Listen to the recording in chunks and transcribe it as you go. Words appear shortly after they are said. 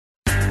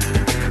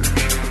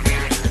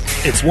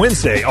It's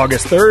Wednesday,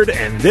 August 3rd,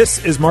 and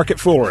this is Market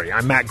Foolery.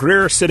 I'm Matt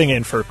Greer, sitting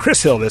in for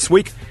Chris Hill this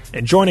week,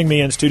 and joining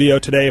me in studio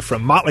today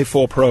from Motley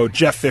Fool Pro,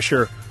 Jeff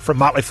Fisher, from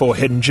Motley Fool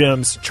Hidden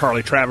Gems,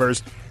 Charlie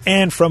Travers,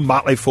 and from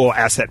Motley Fool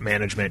Asset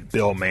Management,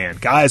 Bill Mann.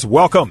 Guys,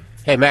 welcome.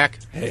 Hey, Mac.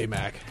 Hey,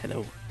 Mac.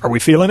 Hello. Are we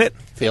feeling it?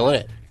 Feeling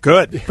it.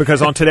 Good,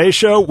 because on today's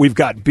show, we've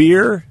got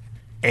beer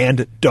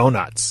and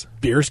donuts.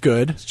 Beer's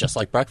good. It's just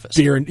like breakfast.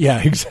 Beer,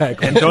 yeah,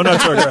 exactly. And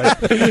donuts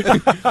are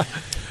good.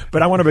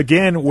 But I want to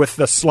begin with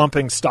the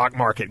slumping stock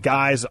market.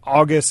 Guys,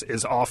 August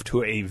is off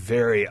to a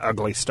very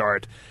ugly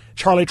start.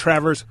 Charlie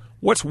Travers,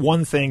 what's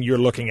one thing you're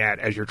looking at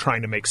as you're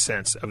trying to make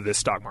sense of this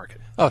stock market?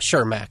 Oh,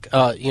 sure, Mac.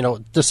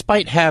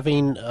 Despite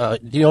having,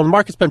 the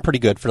market's been pretty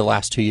good for the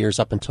last 2 years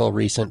up until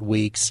recent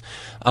weeks.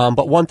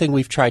 But one thing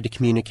we've tried to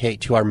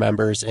communicate to our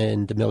members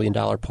in the $1 Million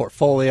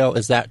Portfolio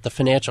is that the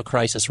financial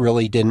crisis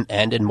really didn't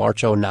end in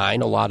March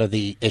 2009. A lot of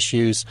the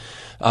issues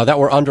that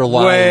were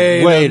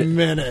underlying. Wait a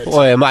minute.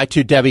 Boy, am I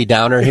too Debbie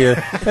Downer here?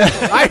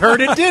 I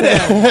heard it did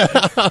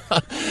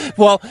end.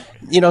 Well,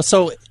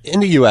 so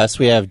in the U.S.,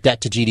 we have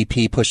debt to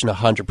GDP pushing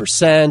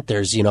 100%.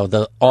 There's,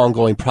 the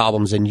ongoing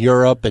problems in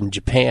Europe and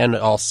Japan,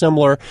 all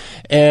similar.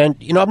 And,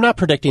 I'm not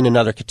predicting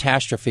another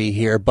catastrophe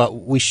here, but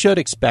we should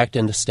expect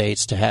in the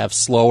States to have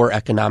slower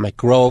economic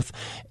growth.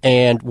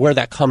 And where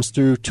that comes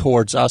through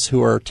towards us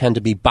who tend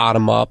to be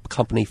bottom-up,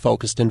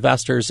 company-focused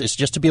investors is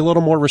just to be a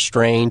little more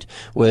restrained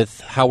with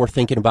how we're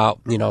thinking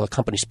about, the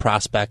company's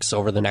prospects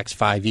over the next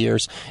 5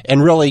 years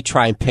and really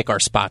try and pick our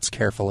spots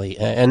carefully.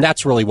 And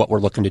that's really what we're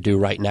looking to do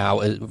right now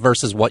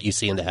versus what you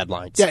see in the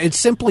headlines. Yeah, it's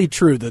simply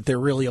true that there are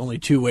really only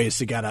two ways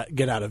to get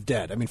out of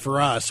debt. I mean,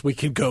 for us, we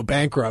can go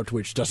bankrupt,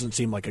 which doesn't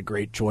seem like a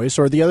great choice.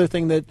 Or the other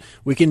thing that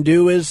we can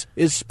do is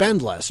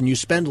spend less. And you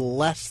spend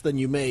less than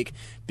you make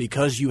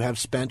because you have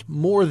spent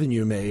more than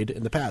you made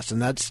in the past.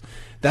 And that's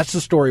the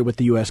story with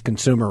the U.S.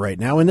 consumer right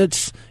now. And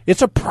it's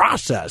a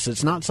process.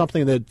 It's not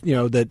something that,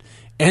 that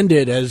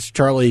ended, as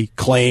Charlie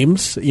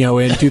claims,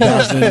 in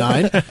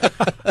 2009.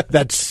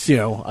 That's,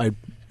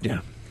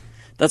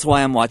 That's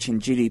why I'm watching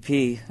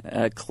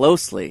GDP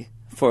closely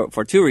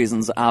for two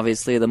reasons.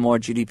 Obviously, the more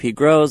GDP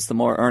grows, the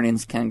more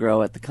earnings can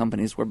grow at the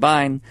companies we're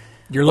buying.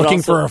 You're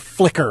looking for a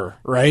flicker,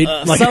 right?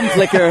 Some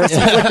flicker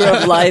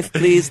of life,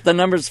 please. The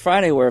numbers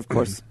Friday were, of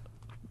course,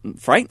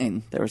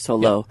 frightening. They were so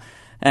low.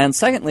 And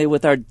secondly,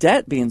 with our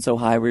debt being so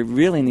high, we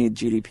really need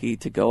GDP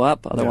to go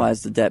up.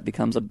 Otherwise, the debt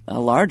becomes a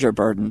larger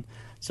burden.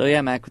 So,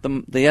 yeah, Mac,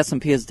 the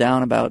S&P is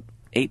down about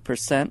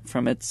 8%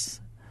 from its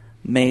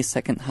May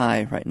 2nd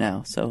high right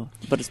now.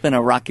 But it's been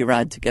a rocky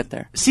ride to get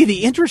there. See,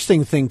 the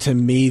interesting thing to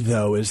me,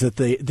 though, is that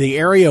the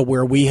area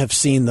where we have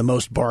seen the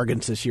most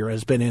bargains this year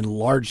has been in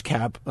large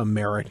cap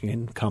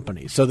American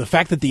companies. So the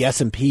fact that the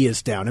S&P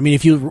is down, I mean,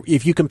 if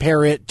you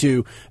compare it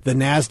to the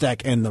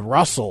NASDAQ and the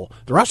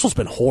Russell's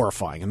been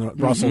horrifying, and the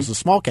Russell's a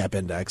small cap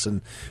index,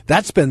 and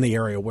that's been the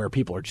area where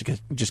people are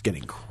just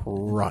getting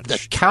crunched.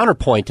 The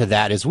counterpoint to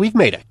that is we've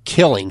made a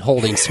killing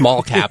holding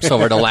small caps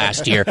over the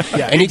last year.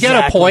 Yeah, and you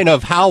get a point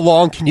of how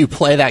long can you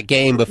play that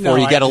game before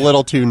you get a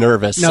little too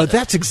nervous. No,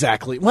 that's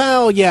exactly.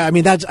 Well, yeah, I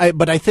mean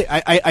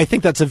I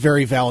think that's a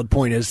very valid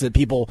point. Is that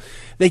people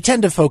they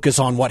tend to focus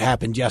on what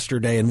happened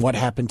yesterday and what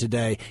happened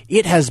today.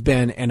 It has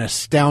been an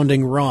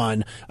astounding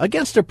run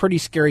against a pretty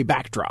scary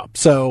backdrop.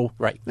 So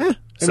right, I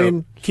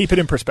mean, keep it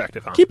in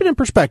perspective. Huh? Keep it in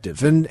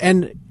perspective,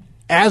 and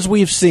as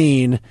we've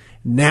seen,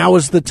 now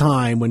is the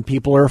time when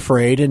people are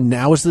afraid, and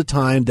now is the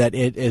time that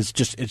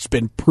it's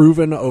been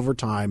proven over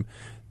time.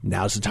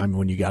 Now's the time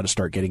when you got to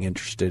start getting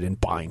interested in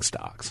buying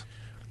stocks.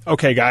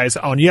 Okay, guys,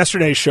 on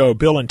yesterday's show,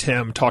 Bill and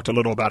Tim talked a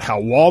little about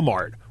how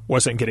Walmart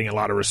wasn't getting a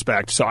lot of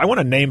respect. So I want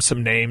to name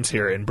some names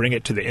here and bring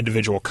it to the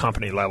individual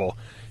company level.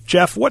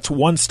 Jeff, what's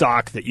one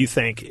stock that you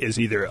think is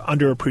either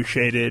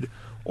underappreciated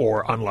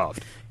or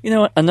unloved?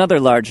 Another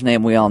large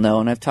name we all know,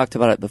 and I've talked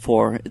about it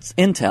before, it's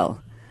Intel.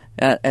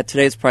 At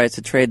today's price,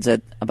 it trades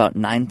at about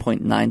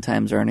 9.9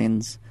 times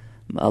earnings.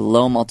 A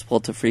low multiple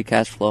to free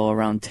cash flow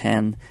around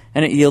 10,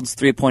 and it yields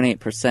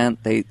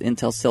 3.8%.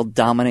 Intel still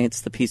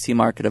dominates the PC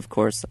market, of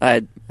course.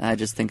 I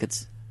just think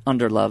it's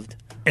underloved.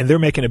 And they're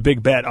making a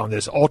big bet on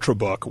this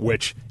Ultrabook,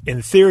 which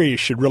in theory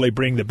should really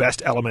bring the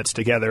best elements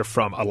together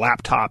from a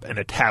laptop and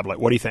a tablet.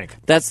 What do you think?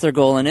 That's their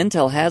goal, and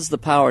Intel has the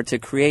power to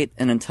create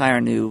an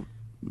entire new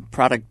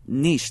product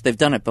niche. They've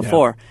done it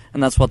before,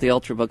 and that's what the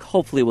Ultrabook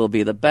hopefully will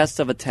be. The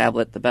best of a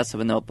tablet, the best of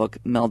a notebook,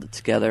 melded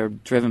together,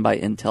 driven by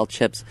Intel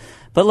chips.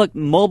 But look,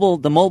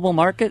 the mobile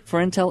market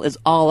for Intel is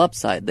all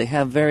upside. They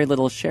have very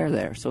little share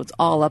there, so it's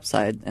all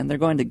upside, and they're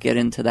going to get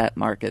into that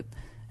market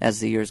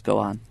as the years go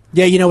on.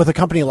 Yeah, with a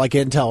company like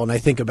Intel, and I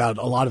think about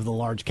a lot of the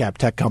large cap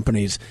tech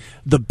companies,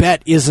 the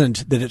bet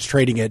isn't that it's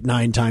trading at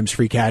 9 times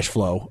free cash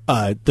flow.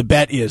 The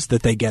bet is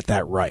that they get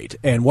that right.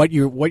 And what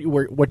you're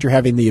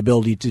having the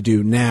ability to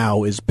do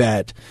now is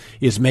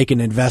make an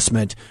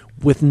investment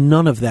with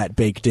none of that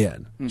baked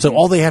in. Mm-hmm. So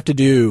all they have to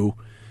do,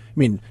 I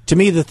mean, to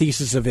me, the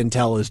thesis of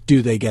Intel is,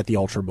 do they get the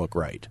Ultrabook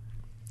right?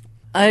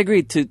 I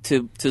agree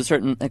to a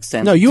certain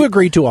extent. No, you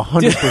agree to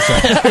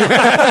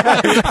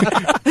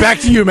 100%. Back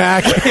to you,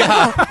 Mac.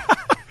 Yeah.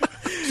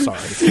 Sorry.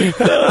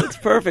 It's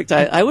perfect.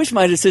 I wish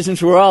my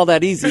decisions were all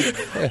that easy.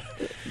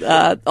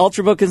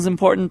 Ultrabook is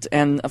important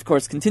and, of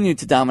course, continue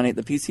to dominate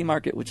the PC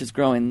market, which is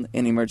growing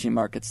in emerging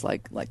markets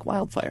like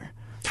wildfire.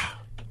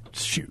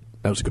 Shoot.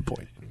 That was a good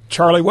point.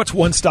 Charlie, what's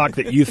one stock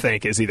that you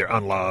think is either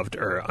unloved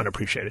or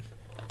unappreciated?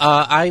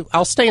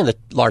 I'll stay in the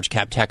large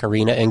cap tech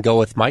arena and go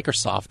with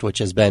Microsoft, which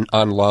has been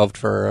unloved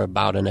for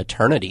about an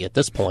eternity at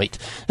this point.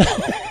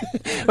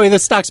 I mean, the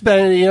stock's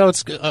been,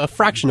 it's a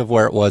fraction of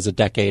where it was a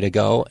decade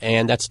ago,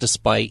 and that's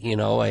despite,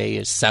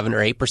 a 7 or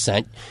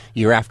 8%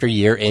 year after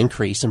year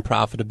increase in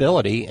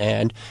profitability,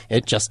 and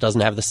it just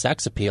doesn't have the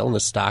sex appeal, and the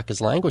stock is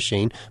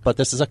languishing. But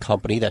this is a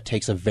company that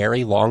takes a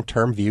very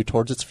long-term view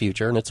towards its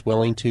future, and it's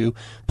willing to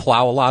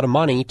plow a lot of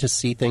money to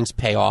see things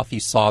pay off. You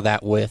saw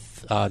that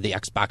with the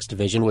Xbox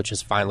division, which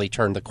has finally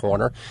turned the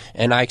corner.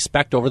 And I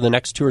expect over the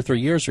next 2 or 3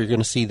 years, you're going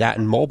to see that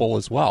in mobile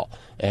as well.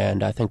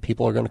 And I think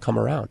people are going to come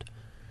around.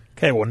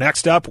 Okay, well,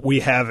 next up,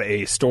 we have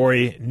a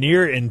story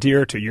near and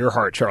dear to your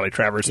heart, Charlie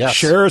Travers. Yes.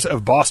 Shares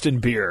of Boston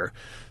Beer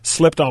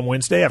slipped on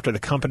Wednesday after the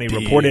company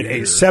reported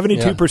a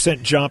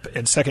 72% jump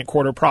in second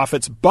quarter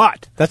profits,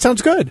 but That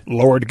sounds good.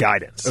 lowered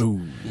guidance.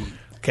 Ooh.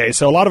 Okay,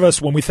 so a lot of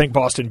us, when we think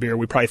Boston Beer,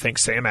 we probably think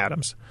Sam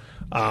Adams.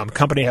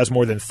 Company has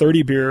more than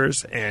 30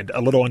 beers and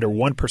a little under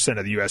 1%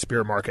 of the U.S.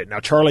 beer market. Now,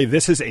 Charlie,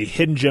 this is a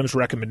Hidden Gems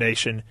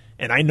recommendation,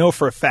 and I know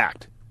for a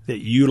fact that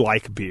you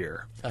like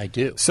beer. I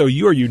do. So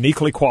you are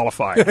uniquely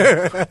qualified.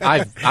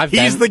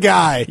 He's the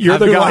guy. You're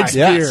the who guy. likes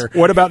beer.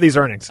 What about these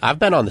earnings? I've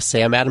been on the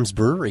Sam Adams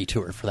Brewery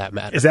tour, for that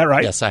matter. Is that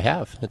right? Yes, I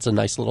have. It's a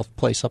nice little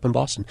place up in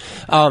Boston.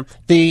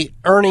 The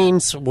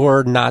earnings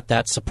were not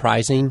that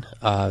surprising.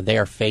 They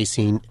are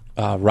facing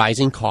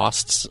rising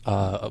costs.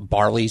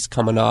 Barley's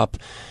coming up.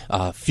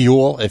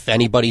 Fuel, if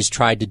anybody's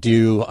tried to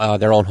do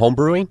their own home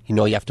brewing,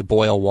 you have to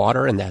boil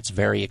water, and that's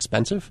very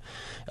expensive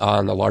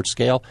on the large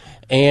scale.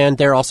 And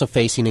they're also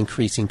facing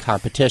increasing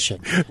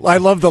competition. I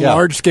love the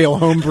large-scale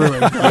home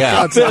brewing.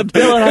 Yeah.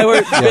 Bill and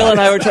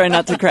I were trying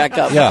not to crack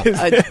up. Yeah.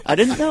 I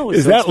didn't know. It was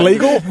Is so that expensive.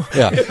 legal?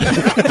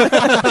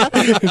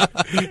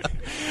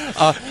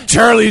 Yeah.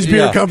 Charlie's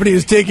Beer Company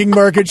is taking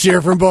market share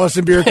from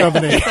Boston Beer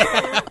Company.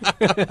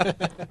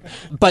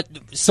 But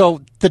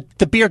so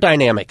the beer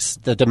dynamics,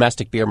 the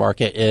domestic beer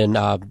market in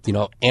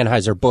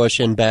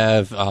Anheuser-Busch,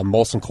 InBev,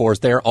 Molson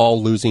Coors, they're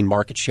all losing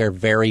market share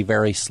very,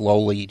 very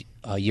slowly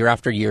year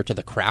after year to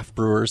the craft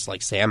brewers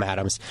like Sam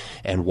Adams.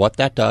 And what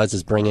that does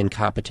is bring in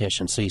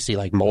competition. So you see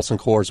like Molson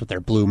Coors with their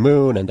Blue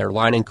Moon and their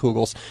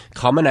Leinenkugels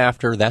coming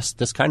after this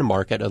kind of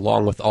market,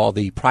 along with all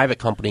the private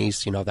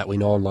companies, that we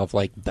know and love,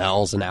 like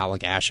Bell's and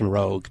Allagash and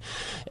Rogue.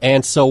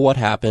 And so what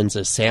happens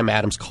is Sam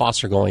Adams'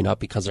 costs are going up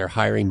because they're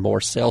hiring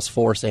more sales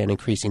force and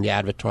increasing the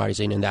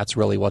advertising, and that's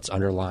really what's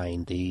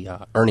underlying the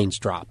earnings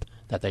drop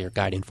that they are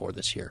guiding for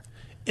this year.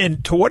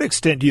 And to what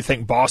extent do you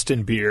think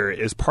Boston Beer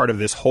is part of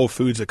this Whole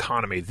Foods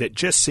economy that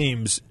just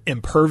seems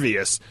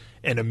impervious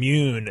and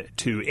immune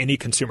to any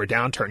consumer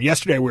downturn?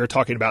 Yesterday we were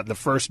talking about the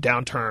first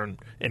downturn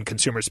in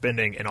consumer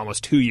spending in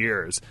almost 2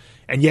 years,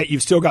 and yet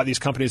you've still got these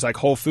companies like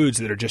Whole Foods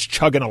that are just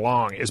chugging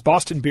along. Is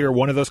Boston Beer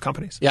one of those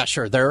companies? Yeah,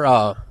 sure.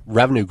 Their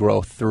revenue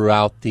growth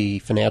throughout the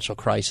financial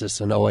crisis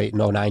in 08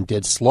 and 09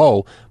 did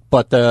slow,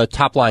 but the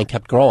top line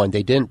kept growing.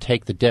 They didn't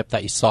take the dip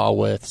that you saw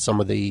with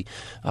some of the,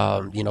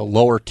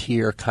 lower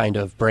tier kind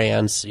of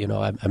brands.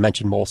 I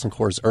mentioned Molson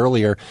Coors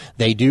earlier.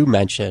 They do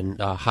mention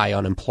high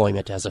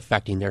unemployment as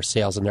affecting their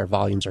sales, and their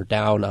volumes are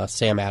down.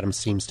 Sam Adams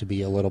seems to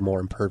be a little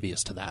more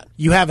impervious to that.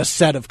 You have a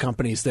set of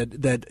companies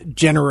that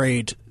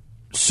generate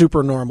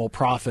supernormal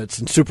profits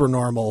and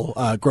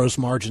supernormal gross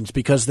margins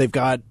because they've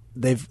got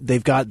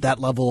that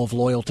level of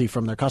loyalty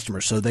from their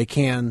customers, so they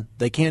can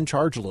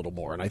charge a little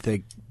more. And I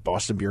think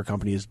Boston Beer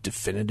Company is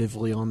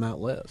definitively on that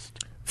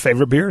list.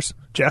 Favorite beers,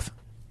 Jeff?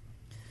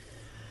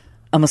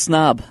 I'm a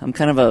snob. I'm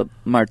kind of a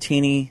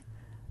martini,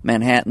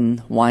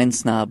 Manhattan wine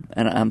snob,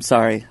 and I'm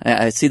sorry.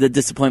 I see the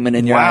disappointment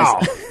in your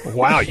eyes.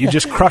 Wow! You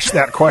just crushed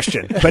that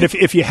question. But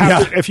if you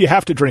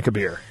have to drink a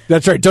beer,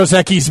 that's right. Dos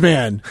Equis,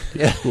 man.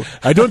 Yeah.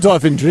 I don't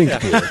often drink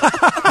beer.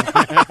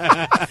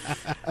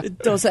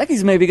 Dos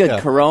Equis may be good. Yeah.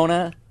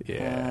 Corona.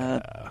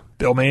 Yeah.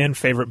 Bill Mann,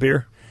 favorite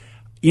beer?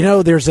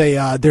 There's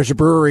a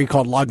brewery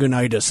called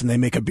Lagunitas, and they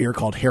make a beer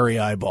called Hairy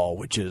Eyeball,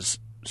 which is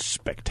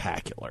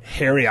spectacular.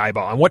 Hairy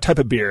Eyeball. And what type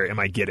of beer am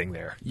I getting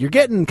there? You're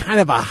getting kind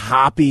of a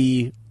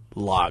hoppy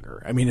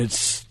lager. I mean,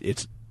 it's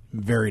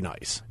very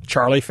nice.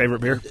 Charlie,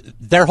 favorite beer?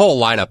 Their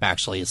whole lineup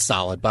actually is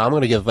solid, but I'm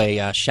going to give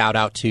a shout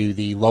out to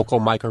the local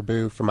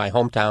microbrew from my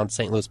hometown,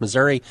 St. Louis,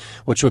 Missouri,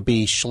 which would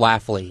be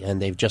Schlafly,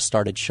 and they've just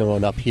started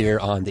showing up here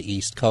on the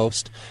East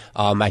Coast.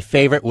 My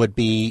favorite would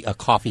be a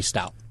coffee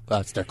stout.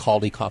 It's their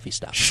Caldy coffee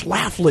stout.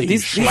 Schlafly.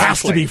 These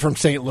has to be from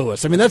St.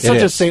 Louis. I mean, that's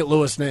such a St.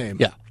 Louis name.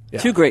 Yeah.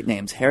 Two great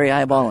names, Hairy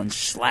Eyeball and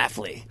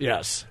Schlafly.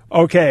 Yes.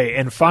 Okay,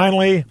 and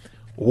finally,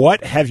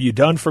 what have you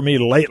done for me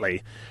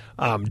lately?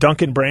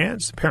 Dunkin'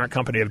 Brands, parent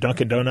company of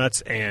Dunkin'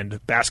 Donuts and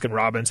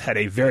Baskin-Robbins, had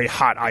a very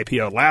hot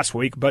IPO last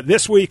week, but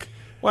this week,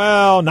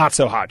 well, not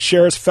so hot.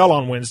 Shares fell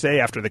on Wednesday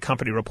after the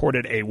company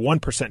reported a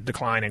 1%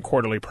 decline in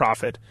quarterly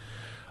profit.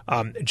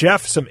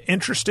 Jeff, some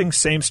interesting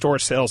same-store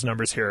sales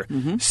numbers here.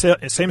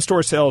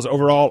 Same-store sales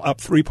overall up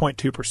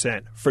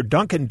 3.2%. For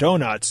Dunkin'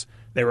 Donuts,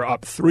 they were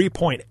up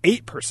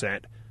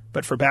 3.8%,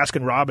 but for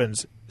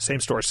Baskin-Robbins,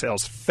 same-store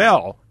sales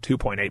fell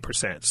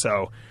 2.8%.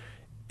 So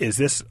is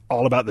this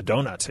all about the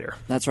donuts here?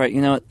 That's right.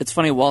 You know, it's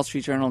funny, Wall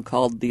Street Journal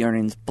called the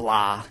earnings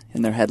blah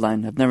in their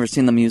headline. I've never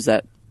seen them use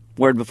that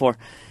word before.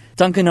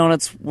 Dunkin'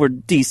 Donuts were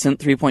decent,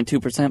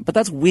 3.2%, but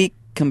that's weak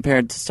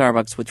compared to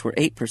Starbucks, which were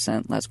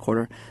 8% last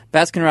quarter.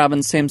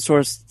 Baskin-Robbins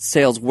same-store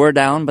sales were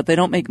down, but they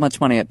don't make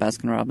much money at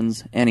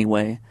Baskin-Robbins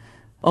anyway.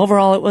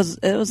 Overall, it was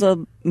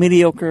a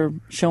mediocre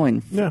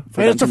showing. Yeah,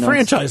 for it's a Dunkin' Donuts.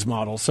 franchise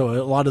model, so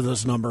a lot of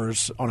those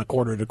numbers on a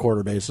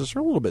quarter-to-quarter basis are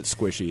a little bit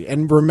squishy.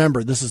 And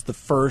remember, this is the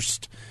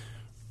first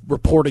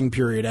reporting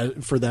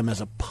period for them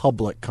as a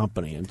public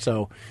company, and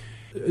so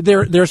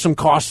there's some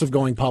costs of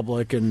going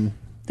public. And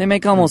they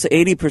make almost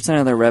 80%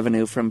 of their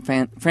revenue from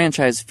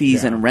franchise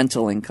fees and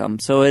rental income.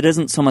 So it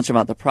isn't so much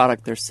about the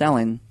product they're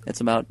selling;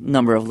 it's about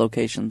number of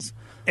locations.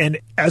 And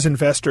as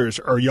investors,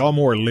 are y'all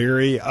more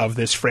leery of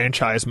this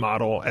franchise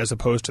model as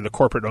opposed to the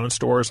corporate-owned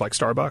stores like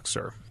Starbucks?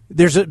 Or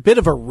there's a bit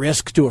of a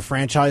risk to a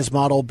franchise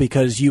model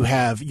because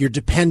you're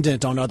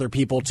dependent on other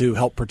people to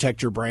help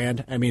protect your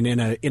brand. I mean, in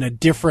a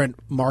different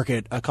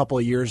market a couple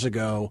of years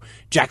ago,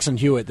 Jackson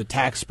Hewitt, the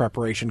tax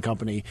preparation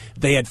company,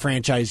 they had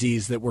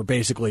franchisees that were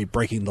basically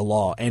breaking the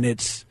law, and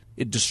it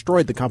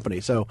destroyed the company.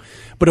 So,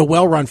 but a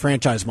well-run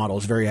franchise model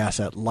is very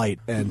asset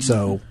light, and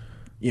so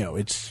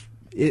it's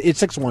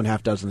 6 of one,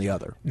 half dozen the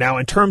other. Now,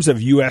 in terms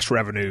of U.S.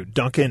 revenue,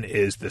 Dunkin'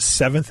 is the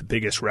 7th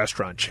biggest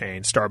restaurant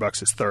chain.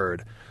 Starbucks is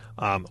 3rd.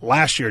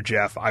 Last year,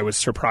 Jeff, I was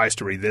surprised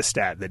to read this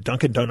stat, that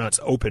Dunkin' Donuts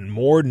opened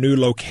more new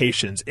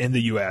locations in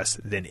the U.S.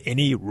 than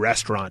any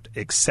restaurant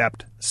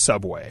except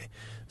Subway.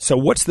 So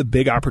what's the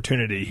big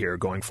opportunity here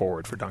going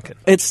forward for Dunkin'?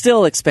 It's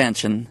still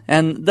expansion,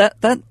 and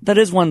that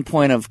is one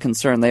point of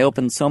concern. They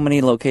opened so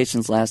many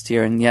locations last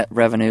year, and yet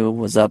revenue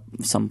was up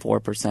some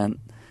 4%.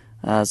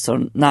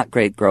 So not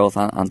great growth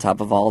on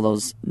top of all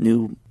those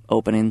new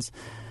openings.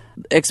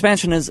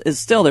 Expansion is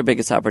still their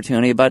biggest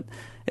opportunity, but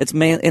it's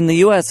in the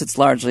U.S. It's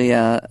largely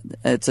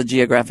it's a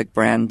geographic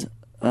brand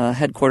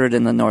headquartered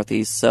in the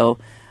Northeast. So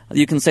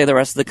you can say the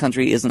rest of the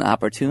country is an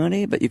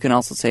opportunity, but you can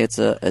also say it's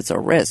a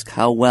risk.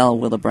 How well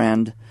will the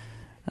brand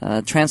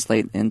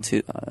translate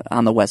into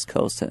on the West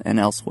Coast and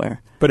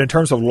elsewhere? But in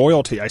terms of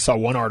loyalty, I saw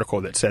one article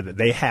that said that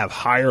they have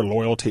higher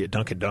loyalty at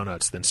Dunkin'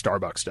 Donuts than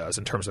Starbucks does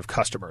in terms of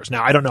customers.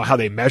 Now, I don't know how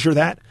they measure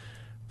that,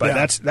 but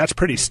that's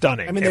pretty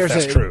stunning. I mean, if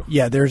that's true.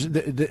 Yeah, there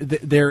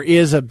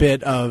is a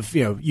bit of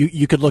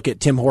you could look at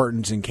Tim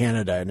Hortons in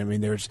Canada, and I mean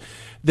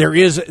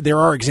there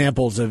are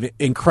examples of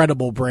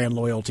incredible brand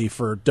loyalty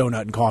for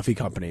donut and coffee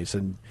companies,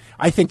 and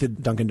I think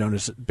that Dunkin'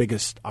 Donuts'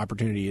 biggest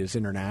opportunity is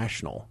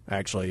international.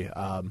 Actually,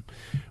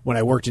 when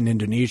I worked in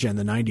Indonesia in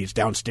the '90s,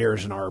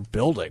 downstairs in our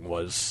building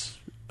was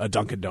a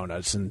Dunkin'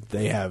 Donuts, and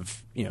they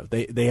have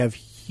they have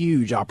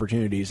huge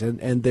opportunities,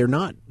 and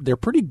they're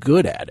pretty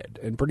good at it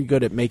and pretty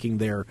good at making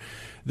their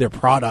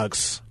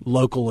products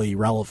locally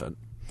relevant.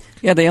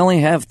 Yeah, they only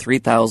have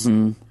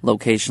 3,000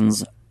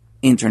 locations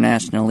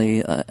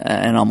internationally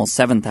and almost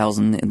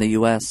 7,000 in the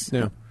U.S.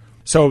 Yeah.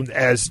 So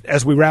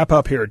as we wrap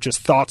up here, just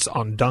thoughts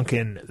on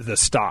Dunkin', the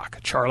stock,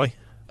 Charlie?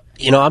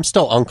 I'm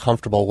still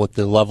uncomfortable with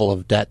the level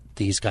of debt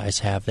these guys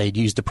have. They'd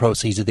used the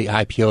proceeds of the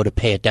IPO to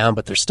pay it down,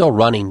 but they're still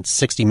running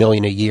 $60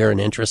 million a year in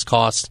interest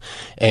costs,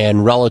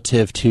 and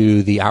relative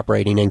to the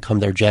operating income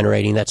they're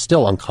generating, that's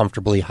still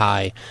uncomfortably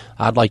high.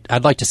 I'd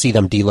like to see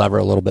them delever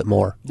a little bit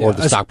more, or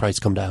the stock price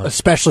come down.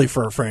 Especially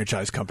for a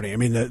franchise company. I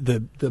mean,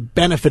 the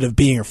benefit of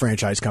being a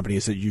franchise company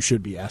is that you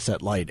should be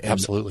asset light. And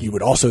absolutely. You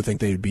would also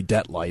think they would be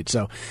debt light.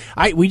 So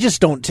we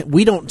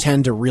don't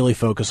tend to really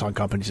focus on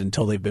companies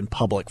until they've been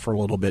public for a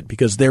little bit,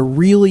 because there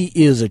really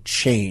is a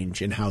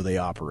change in how they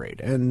operate.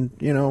 And,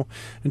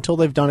 until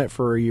they've done it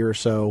for a year or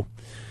so,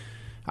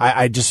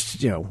 I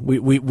just,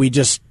 we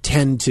just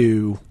tend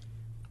to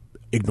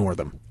ignore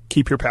them.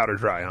 Keep your powder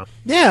dry, huh?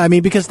 Yeah, I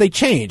mean, because they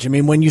change. I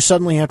mean, when you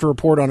suddenly have to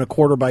report on a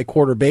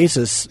quarter-by-quarter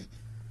basis,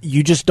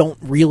 you just don't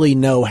really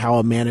know how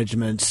a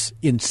management's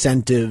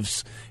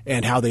incentives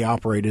and how they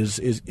operate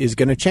is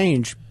going to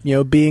change,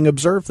 being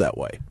observed that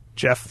way.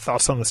 Jeff,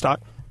 thoughts on the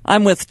stock?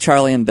 I'm with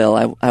Charlie and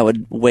Bill. I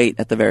would wait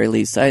at the very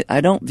least.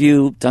 I don't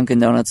view Dunkin'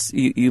 Donuts,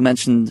 you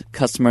mentioned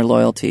customer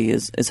loyalty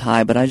is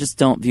high, but I just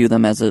don't view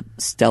them as a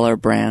stellar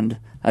brand.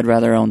 I'd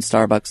rather own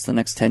Starbucks the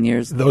next 10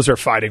 years. Those are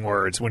fighting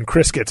words when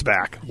Chris gets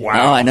back.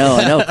 Wow. Oh, I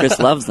know. Chris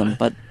loves them,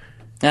 but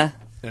yeah.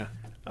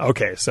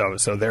 Okay, so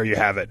there you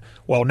have it.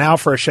 Well, now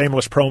for a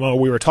shameless promo.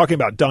 We were talking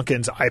about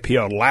Dunkin's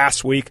IPO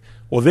last week.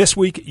 Well, this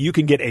week you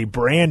can get a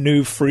brand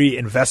new free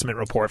investment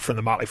report from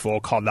the Motley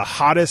Fool called The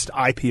Hottest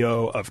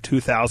IPO of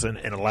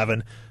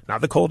 2011. Not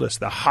the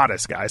coldest, the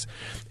hottest, guys.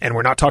 And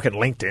we're not talking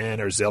LinkedIn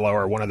or Zillow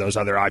or one of those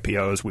other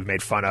IPOs we've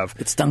made fun of.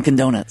 It's Dunkin'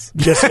 Donuts.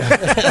 Just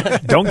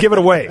don't give it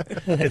away.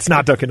 It's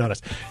not Dunkin'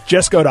 Donuts.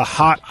 Just go to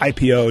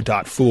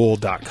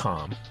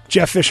hotipo.fool.com.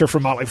 Jeff Fisher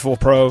from Motley Fool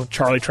Pro,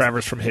 Charlie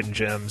Travers from Hidden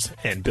Gems,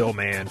 and Bill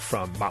Mann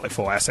from Motley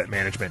Fool Asset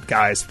Management.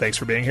 Guys, thanks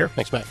for being here.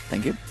 Thanks, Matt.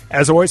 Thank you.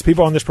 As always,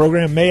 people on this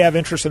program may have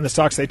interest in the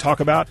stocks they talk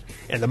about,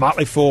 and the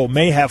Motley Fool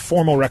may have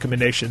formal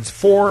recommendations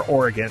for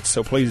or against,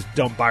 so please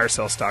don't buy or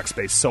sell stocks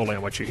based solely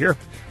on what you hear.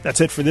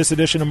 That's it for this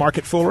edition of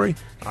Market Foolery.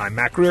 I'm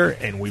Matt Greer,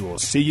 and we will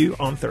see you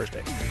on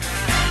Thursday.